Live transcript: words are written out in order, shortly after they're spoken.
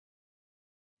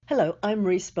Hello, I'm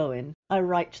Rhys Bowen. I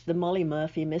write the Molly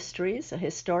Murphy Mysteries, a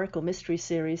historical mystery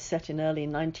series set in early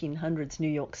 1900s New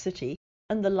York City,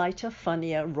 and the lighter,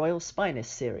 funnier Royal Spiness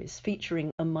series featuring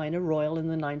a minor royal in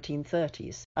the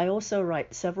 1930s. I also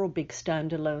write several big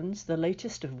standalones, the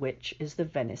latest of which is the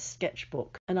Venice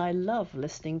Sketchbook, and I love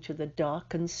listening to the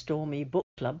Dark and Stormy Book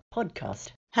Club podcast.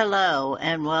 Hello,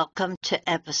 and welcome to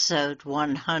episode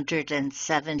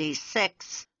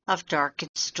 176 of Dark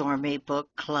and Stormy Book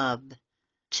Club.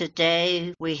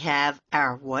 Today we have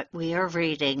our What We Are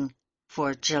Reading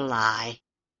for July.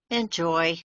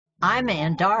 Enjoy. I'm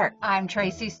Ann Dart. I'm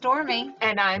Tracy Stormy.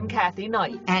 And I'm Kathy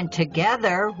Knight. And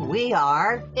together we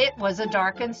are It Was a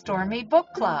Dark and Stormy Book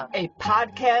Club, a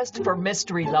podcast for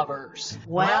mystery lovers.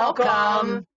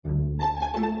 Welcome.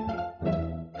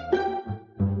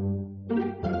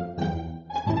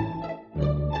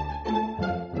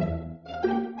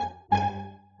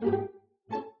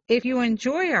 If you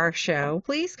enjoy our show,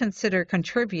 please consider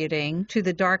contributing to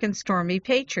the Dark and Stormy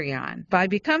Patreon. By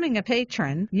becoming a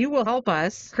patron, you will help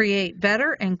us create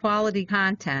better and quality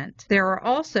content. There are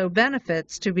also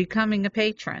benefits to becoming a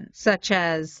patron, such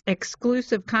as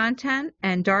exclusive content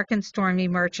and Dark and Stormy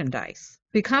merchandise.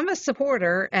 Become a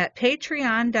supporter at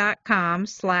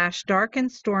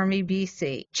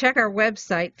patreon.com/darkandstormybc. Check our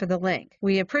website for the link.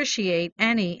 We appreciate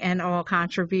any and all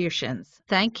contributions.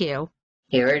 Thank you.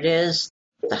 Here it is.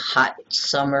 The hot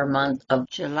summer month of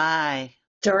July.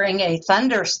 during a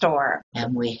thunderstorm.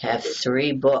 And we have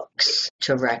 3 books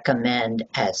to recommend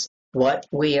as What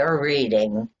We Are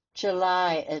Reading,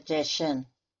 July edition.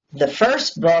 The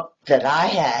first book that I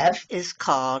have is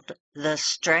called The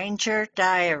Stranger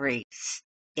Diaries.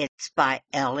 It's by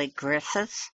Elly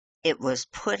Griffiths. It was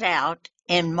put out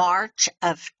in March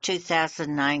of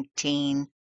 2019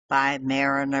 by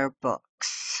Mariner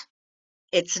Books.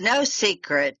 It's no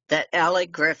secret that Elly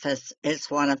Griffiths is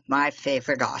one of my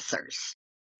favorite authors.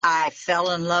 I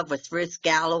fell in love with Ruth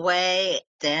Galloway.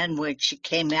 Then when she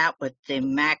came out with the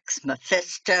Max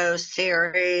Mephisto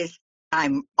series,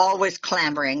 I'm always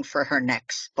clamoring for her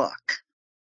next book.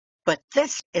 But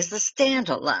this is a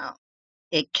standalone.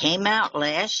 It came out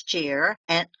last year,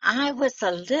 and I was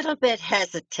a little bit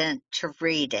hesitant to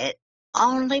read it,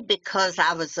 only because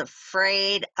I was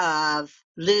afraid of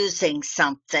losing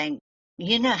something.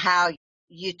 You know how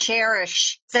you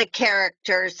cherish the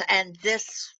characters, and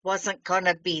this wasn't going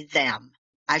to be them.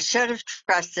 I should have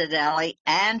trusted Elly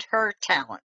and her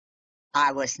talent.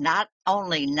 I was not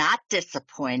only not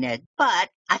disappointed, but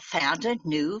I found a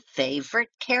new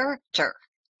favorite character,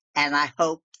 and I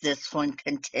hope this one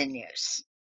continues.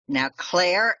 Now,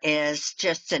 Claire is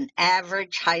just an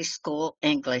average high school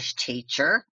English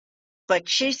teacher, but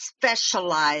she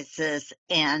specializes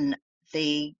in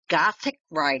the Gothic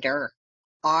writer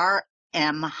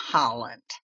R.M. Holland.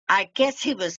 I guess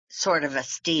he was sort of a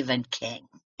Stephen King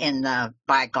in the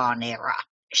bygone era.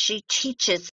 She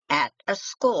teaches at a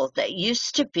school that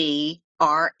used to be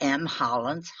R.M.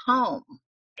 Holland's home.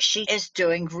 She is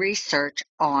doing research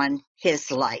on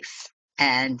his life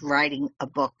and writing a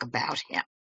book about him.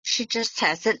 She just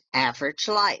has an average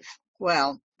life.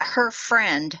 Well, her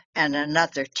friend and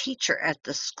another teacher at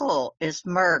the school is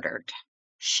murdered.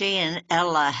 She and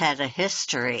Ella had a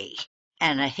history,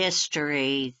 and a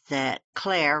history that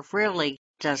Claire really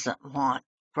doesn't want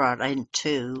brought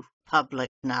into public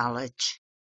knowledge.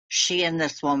 She and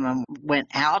this woman went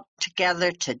out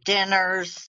together to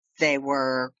dinners. They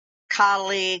were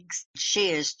colleagues. She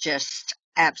is just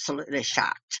absolutely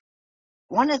shocked.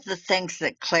 One of the things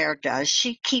that Claire does,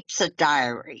 she keeps a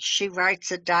diary. She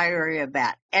writes a diary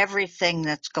about everything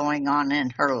that's going on in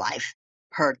her life.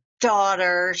 Her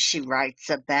daughter, she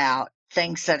writes about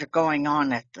things that are going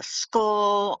on at the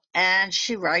school, and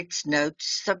she writes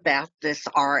notes about this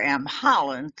R.M.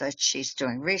 Holland that she's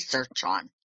doing research on.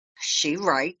 She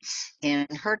writes in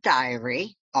her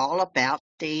diary all about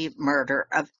the murder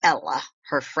of Ella,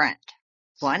 her friend.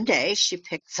 One day she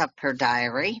picks up her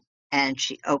diary and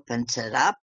she opens it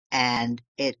up and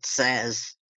it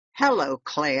says, "Hello,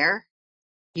 Claire.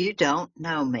 You don't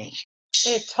know me."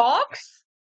 It talks?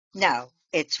 No,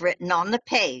 it's written on the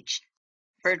page.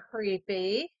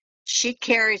 Creepy. She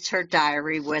carries her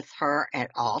diary with her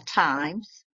at all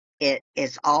times. It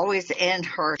is always in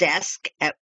her desk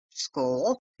at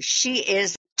school. She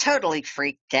is totally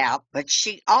freaked out, but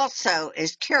she also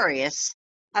is curious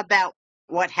about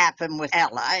what happened with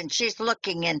Ella, and she's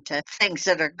looking into things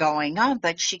that are going on,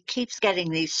 but she keeps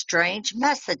getting these strange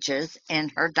messages in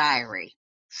her diary.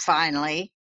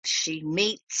 Finally, she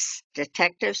meets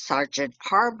Detective Sergeant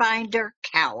Harbinder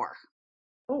Kaur.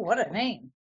 Oh, what a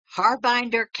name.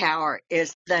 Harbinder Kaur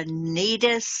is the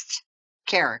neatest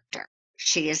character.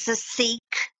 She is a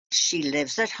Sikh, She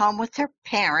lives at home with her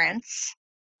parents,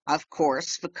 of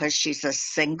course, because she's a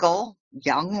single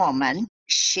young woman.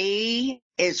 She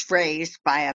is raised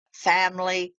by a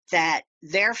family that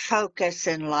their focus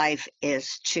in life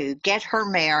is to get her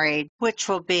married, which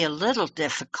will be a little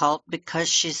difficult because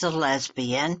she's a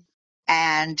lesbian,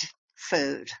 and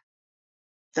food.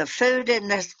 The food in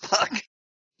this book,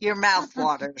 your mouth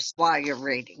waters while you're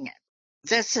reading it.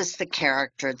 This is the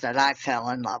character that I fell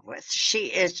in love with. She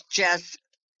is just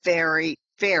very,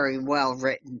 very well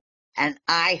written. And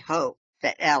I hope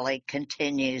that Elly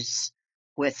continues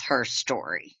with her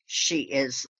story. She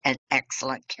is an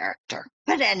excellent character.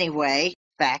 But anyway,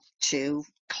 back to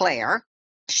Clare.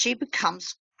 She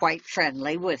becomes quite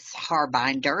friendly with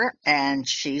Harbinder, and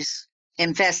she's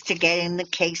investigating the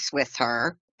case with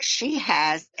her. She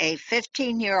has a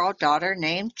 15-year-old daughter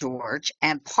named George,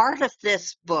 and part of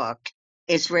this book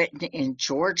is written in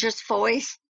George's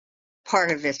voice,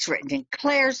 part of it's written in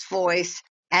Clare's voice,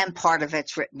 and part of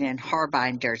it's written in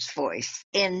Harbinder's voice.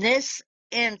 In this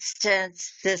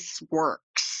instance, this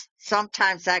works.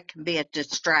 Sometimes that can be a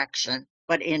distraction,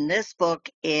 but in this book,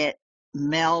 it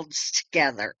melds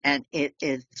together, and it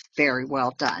is very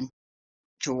well done.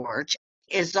 George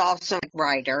is also a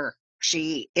writer.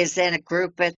 She is in a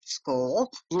group at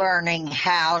school learning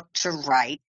how to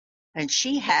write, and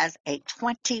she has a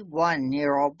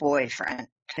 21-year-old boyfriend.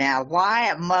 Now, why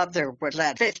a mother would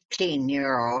let a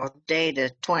 15-year-old date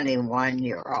a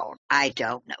 21-year-old, I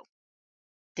don't know.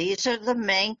 These are the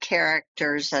main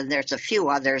characters, and there's a few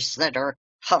others that are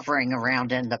hovering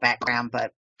around in the background,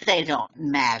 but they don't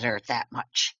matter that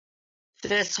much.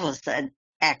 This was an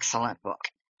excellent book.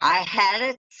 I had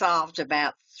it solved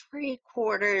about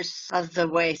 3/4 of the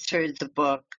way through the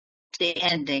book. The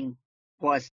ending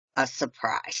was a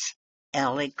surprise.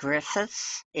 Elly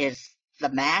Griffiths is the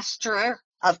master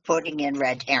of putting in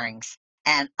red herrings,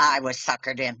 and I was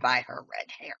suckered in by her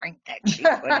red herring that she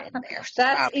put in there.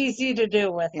 That's easy to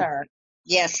do with her.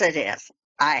 Yes, it is.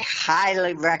 I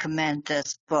highly recommend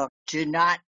this book. Do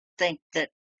not think that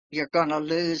you're going to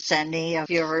lose any of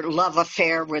your love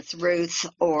affair with Ruth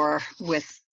or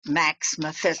with Max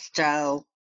Mephisto.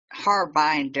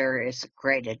 Harbinder is a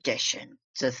great addition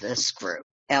to this group.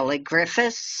 Elly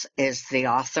Griffiths is the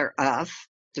author of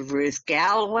the Ruth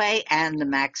Galloway and the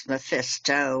Max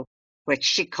Mephisto, which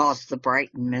she calls the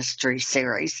Brighton Mystery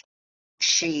Series.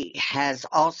 She has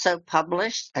also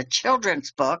published a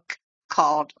children's book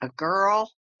called A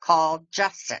Girl Called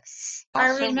Justice.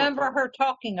 I remember her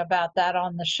talking about that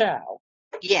on the show.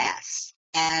 Yes,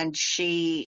 and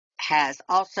she has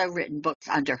also written books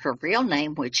under her real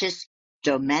name, which is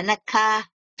Domenica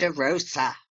De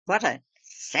Rosa. What a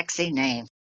sexy name.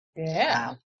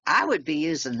 Yeah. I would be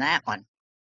using that one.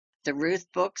 The Ruth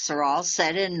books are all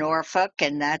set in Norfolk,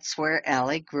 and that's where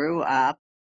Elly grew up.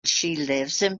 She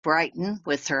lives in Brighton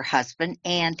with her husband,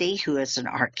 Andy, who is an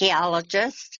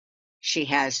archaeologist. She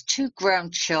has 2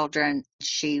 grown children.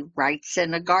 She writes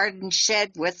in a garden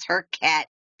shed with her cat,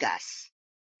 Gus.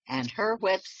 And her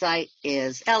website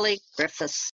is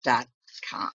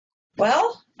ellygriffiths.com.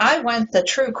 Well, I went the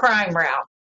true crime route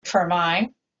for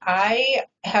mine. I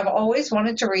have always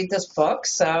wanted to read this book,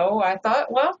 so I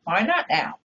thought, well, why not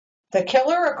now? The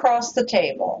Killer Across the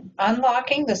Table,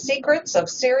 Unlocking the Secrets of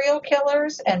Serial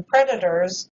Killers and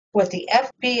Predators with the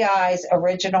FBI's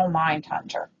Original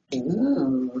Mindhunter.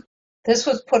 Ooh. This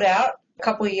was put out a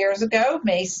couple of years ago,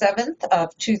 May 7th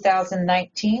of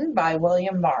 2019 by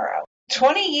William Morrow.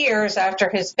 20 years after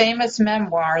his famous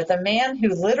memoir, the man who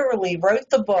literally wrote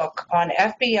the book on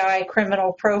FBI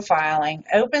criminal profiling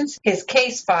opens his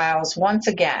case files once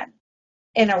again.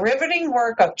 In a riveting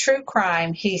work of true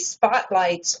crime, he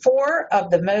spotlights 4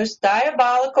 of the most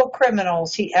diabolical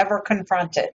criminals he ever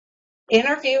confronted,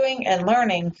 interviewing and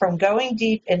learning from going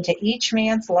deep into each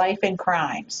man's life and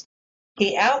crimes.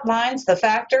 He outlines the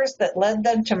factors that led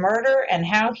them to murder and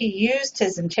how he used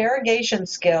his interrogation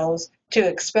skills to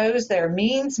expose their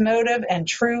means, motive, and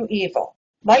true evil.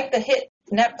 Like the hit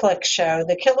Netflix show,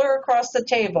 The Killer Across the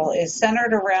Table is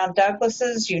centered around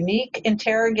Douglas's unique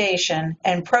interrogation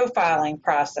and profiling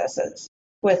processes.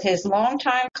 With his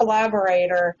longtime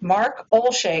collaborator, Mark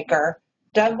Olshaker,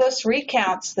 Douglas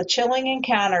recounts the chilling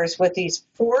encounters with these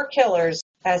 4 killers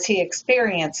as he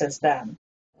experiences them,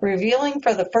 revealing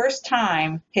for the first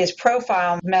time his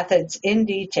profile methods in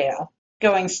detail.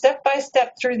 Going step by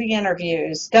step through the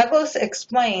interviews, Douglas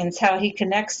explains how he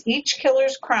connects each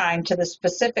killer's crime to the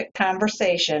specific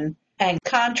conversation and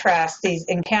contrasts these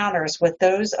encounters with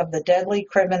those of the deadly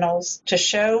criminals to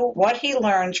show what he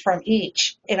learns from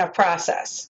each in a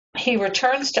process. He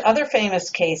returns to other famous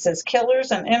cases,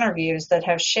 killers, and interviews that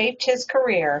have shaped his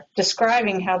career,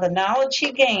 describing how the knowledge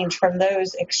he gained from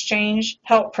those exchanges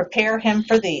helped prepare him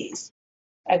for these.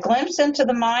 A glimpse into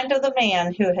the mind of the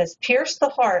man who has pierced the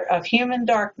heart of human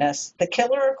darkness, The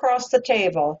Killer Across the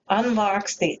Table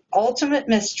unlocks the ultimate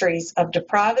mysteries of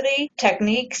depravity,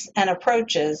 techniques, and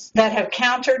approaches that have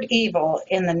countered evil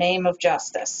in the name of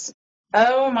justice.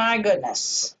 Oh my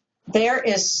goodness. There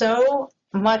is so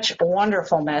much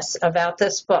wonderfulness about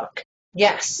this book.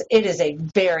 Yes, it is a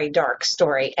very dark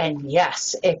story, and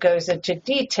yes, it goes into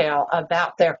detail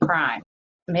about their crime.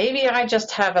 Maybe I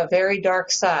just have a very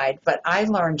dark side, but I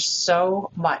learned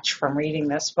so much from reading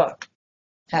this book.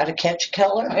 How to Catch a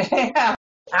Killer? Yeah.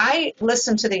 I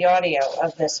listened to the audio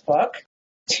of this book.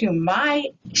 To my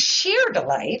sheer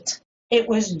delight, it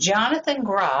was Jonathan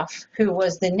Groff who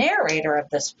was the narrator of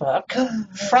this book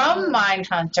from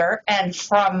Mindhunter and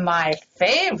from my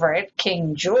favorite,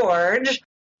 King George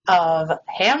of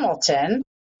Hamilton.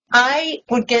 I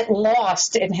would get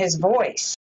lost in his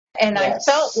voice. And yes.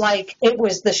 I felt like it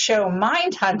was the show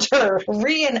Mindhunter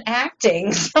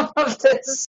reenacting some of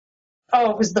this.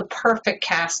 Oh, it was the perfect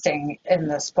casting in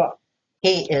this book.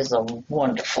 He is a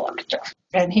wonderful actor.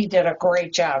 And he did a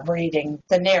great job reading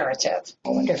the narrative. I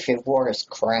wonder if he wore his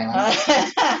crown.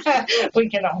 We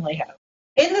can only hope.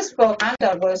 In this book, John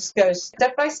Douglas goes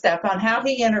step by step on how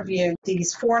he interviewed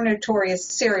these 4 notorious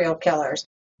serial killers.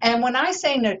 And when I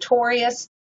say notorious,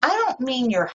 I don't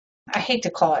mean I hate to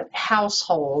call it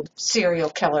household serial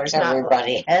killers.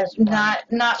 Everybody has one.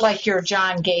 Not like your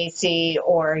John Gacy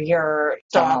or your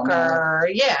stalker.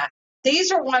 Yeah.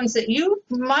 These are ones that you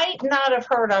might not have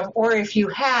heard of, or if you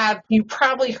have, you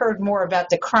probably heard more about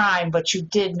the crime, but you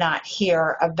did not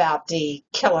hear about the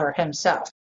killer himself.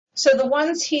 So the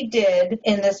ones he did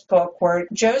in this book were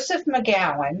Joseph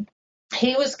McGowan.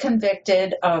 He was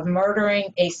convicted of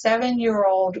murdering a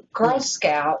 7-year-old Girl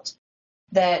Scout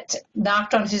that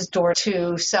knocked on his door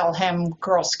to sell him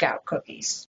Girl Scout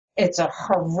cookies. It's a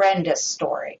horrendous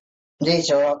story.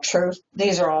 These are all true?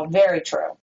 These are all very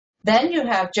true. Then you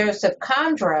have Joseph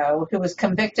Condro, who was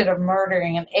convicted of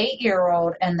murdering an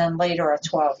 8-year-old and then later a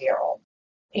 12-year-old.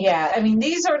 Yeah, I mean,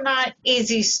 these are not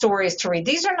easy stories to read.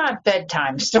 These are not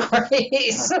bedtime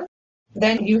stories.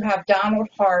 Then you have Donald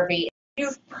Harvey.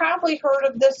 You've probably heard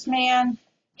of this man.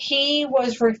 He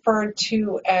was referred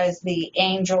to as the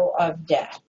Angel of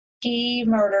Death. He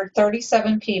murdered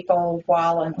 37 people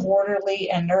while an orderly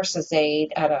and nurse's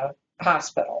aide at a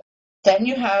hospital. Then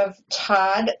you have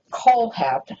Todd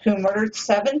Colehep, who murdered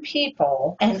 7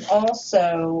 people and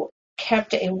also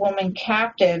kept a woman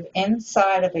captive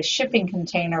inside of a shipping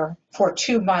container for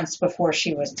 2 months before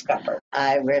she was discovered.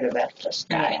 I read about this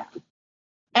guy. Yeah.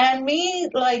 And me,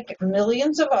 like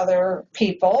millions of other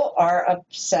people, are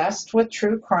obsessed with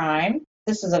true crime.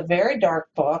 This is a very dark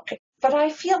book, but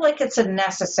I feel like it's a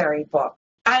necessary book.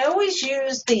 I always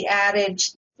use the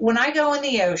adage, when I go in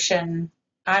the ocean,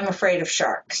 I'm afraid of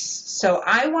sharks. So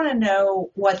I want to know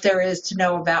what there is to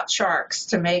know about sharks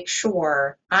to make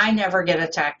sure I never get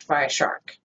attacked by a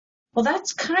shark. Well,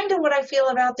 that's kind of what I feel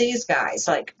about these guys.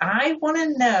 Like, I want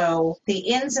to know the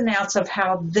ins and outs of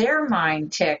how their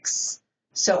mind ticks,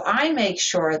 so I make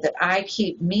sure that I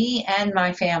keep me and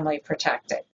my family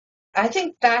protected. I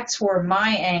think that's where my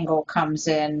angle comes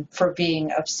in for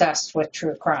being obsessed with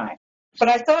true crime. But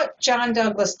I thought John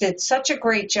Douglas did such a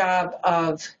great job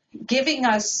of giving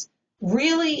us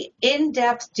really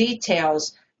in-depth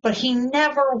details, but he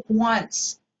never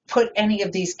once put any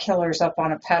of these killers up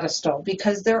on a pedestal,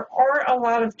 because there are a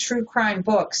lot of true crime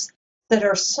books that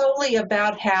are solely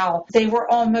about how they were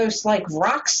almost like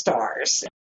rock stars.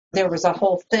 There was a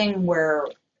whole thing where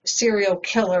serial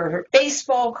killer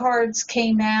baseball cards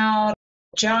came out.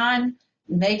 John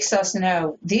makes us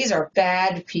know these are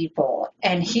bad people,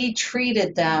 and he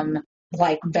treated them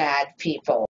like bad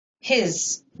people.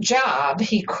 His job,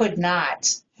 he could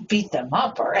not beat them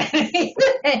up or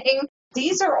anything.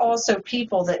 These are also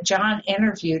people that John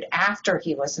interviewed after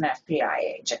he was an FBI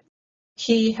agent.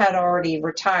 He had already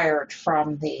retired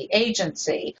from the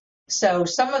agency. So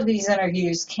some of these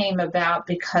interviews came about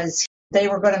because they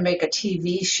were going to make a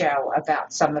TV show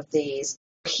about some of these.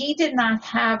 He did not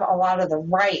have a lot of the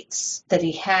rights that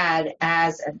he had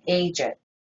as an agent.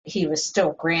 He was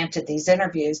still granted these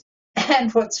interviews.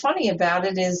 And what's funny about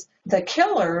it is the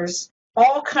killers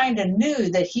all kind of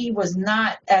knew that he was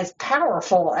not as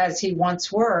powerful as he once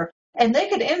were. And they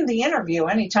could end the interview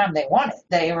anytime they wanted.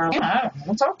 They were like, I don't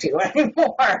want to talk to you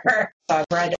anymore. I've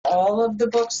read all of the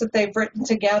books that they've written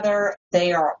together.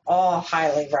 They are all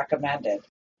highly recommended.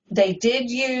 They did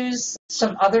use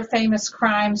some other famous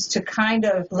crimes to kind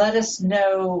of let us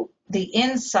know the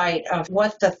insight of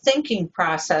what the thinking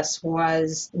process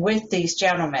was with these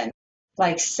gentlemen.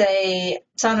 Like, say,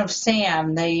 Son of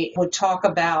Sam, they would talk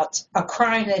about a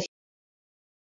crime that